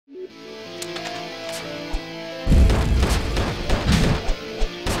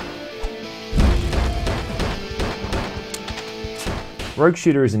Rogue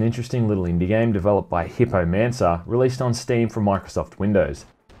Shooter is an interesting little indie game developed by Hippomancer, released on Steam from Microsoft Windows.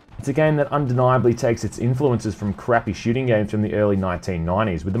 It's a game that undeniably takes its influences from crappy shooting games from the early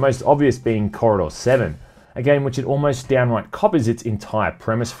 1990s, with the most obvious being Corridor 7, a game which it almost downright copies its entire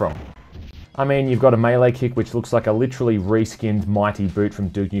premise from. I mean, you've got a melee kick which looks like a literally reskinned Mighty Boot from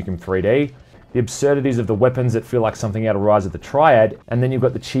Duke Nukem 3D, the absurdities of the weapons that feel like something out of Rise of the Triad, and then you've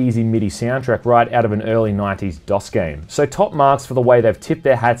got the cheesy MIDI soundtrack right out of an early 90s DOS game. So top marks for the way they've tipped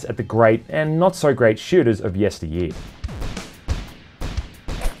their hats at the great and not so great shooters of yesteryear.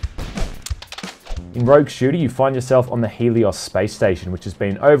 In Rogue Shooter, you find yourself on the Helios space station, which has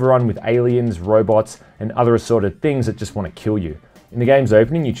been overrun with aliens, robots, and other assorted things that just want to kill you. In the game's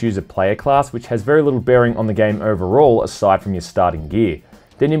opening, you choose a player class, which has very little bearing on the game overall aside from your starting gear.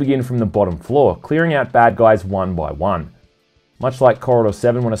 Then you begin from the bottom floor, clearing out bad guys one by one. Much like Corridor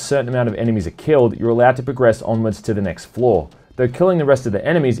 7, when a certain amount of enemies are killed, you're allowed to progress onwards to the next floor, though killing the rest of the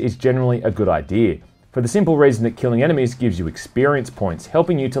enemies is generally a good idea, for the simple reason that killing enemies gives you experience points,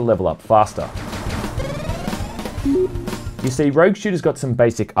 helping you to level up faster. You see, Rogue Shooter's got some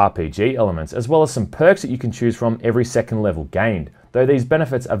basic RPG elements, as well as some perks that you can choose from every second level gained, though these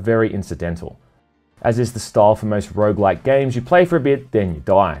benefits are very incidental. As is the style for most roguelike games, you play for a bit, then you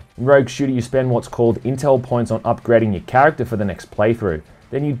die. In Rogue Shooter, you spend what's called intel points on upgrading your character for the next playthrough.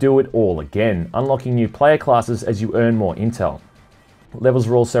 Then you do it all again, unlocking new player classes as you earn more intel. Levels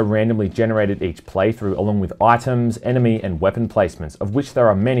are also randomly generated each playthrough, along with items, enemy, and weapon placements, of which there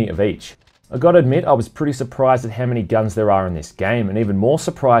are many of each. I gotta admit, I was pretty surprised at how many guns there are in this game, and even more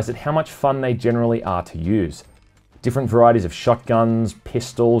surprised at how much fun they generally are to use. Different varieties of shotguns,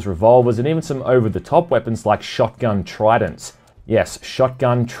 pistols, revolvers, and even some over-the-top weapons like shotgun tridents. Yes,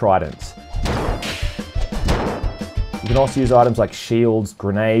 shotgun tridents. You can also use items like shields,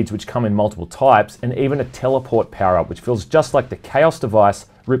 grenades, which come in multiple types, and even a teleport power-up, which feels just like the Chaos device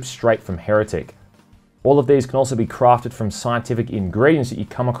ripped straight from Heretic. All of these can also be crafted from scientific ingredients that you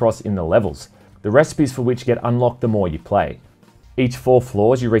come across in the levels, the recipes for which get unlocked the more you play. Each 4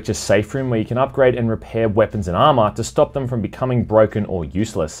 floors you reach a safe room where you can upgrade and repair weapons and armor to stop them from becoming broken or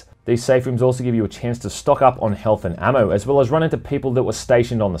useless. These safe rooms also give you a chance to stock up on health and ammo, as well as run into people that were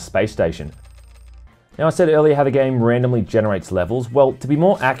stationed on the space station. Now, I said earlier how the game randomly generates levels. Well, to be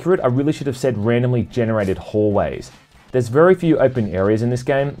more accurate, I really should have said randomly generated hallways. There's very few open areas in this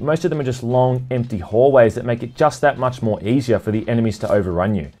game. Most of them are just long, empty hallways that make it just that much more easier for the enemies to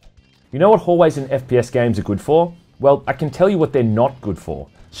overrun you. You know what hallways in FPS games are good for? Well, I can tell you what they're not good for.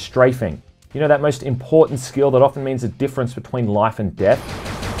 Strafing. You know, that most important skill that often means the difference between life and death?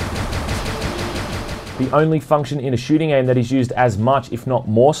 The only function in a shooting game that is used as much, if not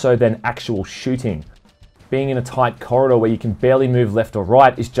more so, than actual shooting. Being in a tight corridor where you can barely move left or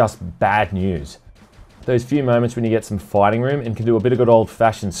right is just bad news. Those few moments when you get some fighting room and can do a bit of good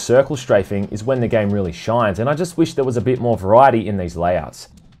old-fashioned circle strafing is when the game really shines, and I just wish there was a bit more variety in these layouts.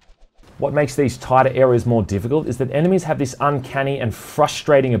 What makes these tighter areas more difficult is that enemies have this uncanny and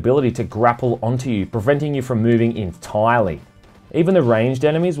frustrating ability to grapple onto you, preventing you from moving entirely. Even the ranged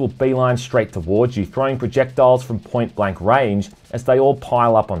enemies will beeline straight towards you, throwing projectiles from point-blank range as they all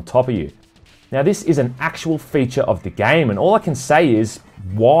pile up on top of you. Now, this is an actual feature of the game, and all I can say is,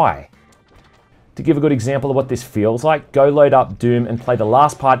 why? To give a good example of what this feels like, go load up Doom and play the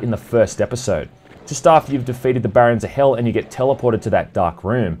last part in the first episode. Just after you've defeated the Barons of Hell and you get teleported to that dark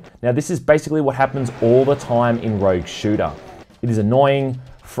room. Now, this is basically what happens all the time in Rogue Shooter. It is annoying,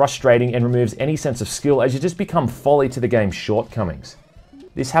 frustrating, and removes any sense of skill as you just become folly to the game's shortcomings.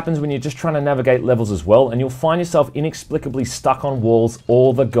 This happens when you're just trying to navigate levels as well, and you'll find yourself inexplicably stuck on walls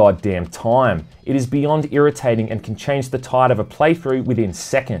all the goddamn time. It is beyond irritating and can change the tide of a playthrough within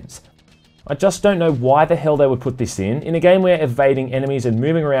seconds. I just don't know why the hell they would put this in a game where evading enemies and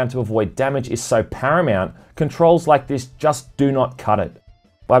moving around to avoid damage is so paramount. Controls like this just do not cut it.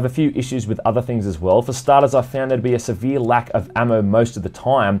 I have a few issues with other things as well. For starters, I found there to be a severe lack of ammo most of the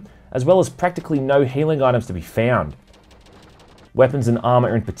time, as well as practically no healing items to be found. Weapons and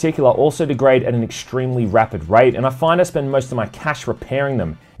armor in particular also degrade at an extremely rapid rate, and I find I spend most of my cash repairing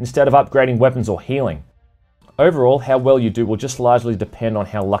them instead of upgrading weapons or healing. Overall, how well you do will just largely depend on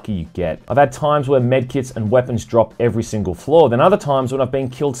how lucky you get. I've had times where medkits and weapons drop every single floor, then other times when I've been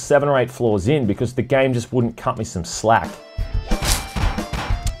killed 7 or 8 floors in because the game just wouldn't cut me some slack.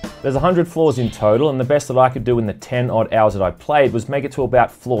 There's 100 floors in total, and the best that I could do in the 10 odd hours that I played was make it to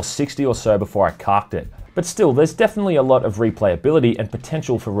about floor 60 or so before I carked it. But still, there's definitely a lot of replayability and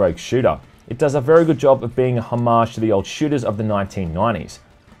potential for Rogue Shooter. It does a very good job of being a homage to the old shooters of the 1990s.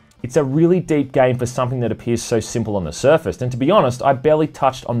 It's a really deep game for something that appears so simple on the surface, and to be honest, I barely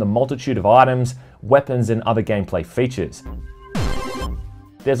touched on the multitude of items, weapons, and other gameplay features.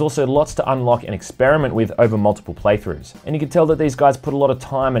 There's also lots to unlock and experiment with over multiple playthroughs, and you can tell that these guys put a lot of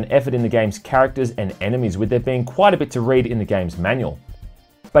time and effort in the game's characters and enemies, with there being quite a bit to read in the game's manual.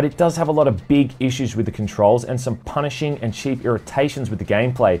 But it does have a lot of big issues with the controls and some punishing and cheap irritations with the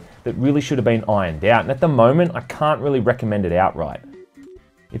gameplay that really should have been ironed out, and at the moment I can't really recommend it outright.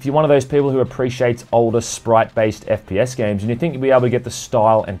 If you're one of those people who appreciates older sprite-based FPS games and you think you'll be able to get the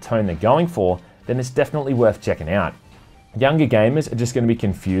style and tone they're going for, then it's definitely worth checking out. Younger gamers are just going to be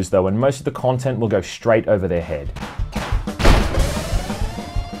confused though, and most of the content will go straight over their head.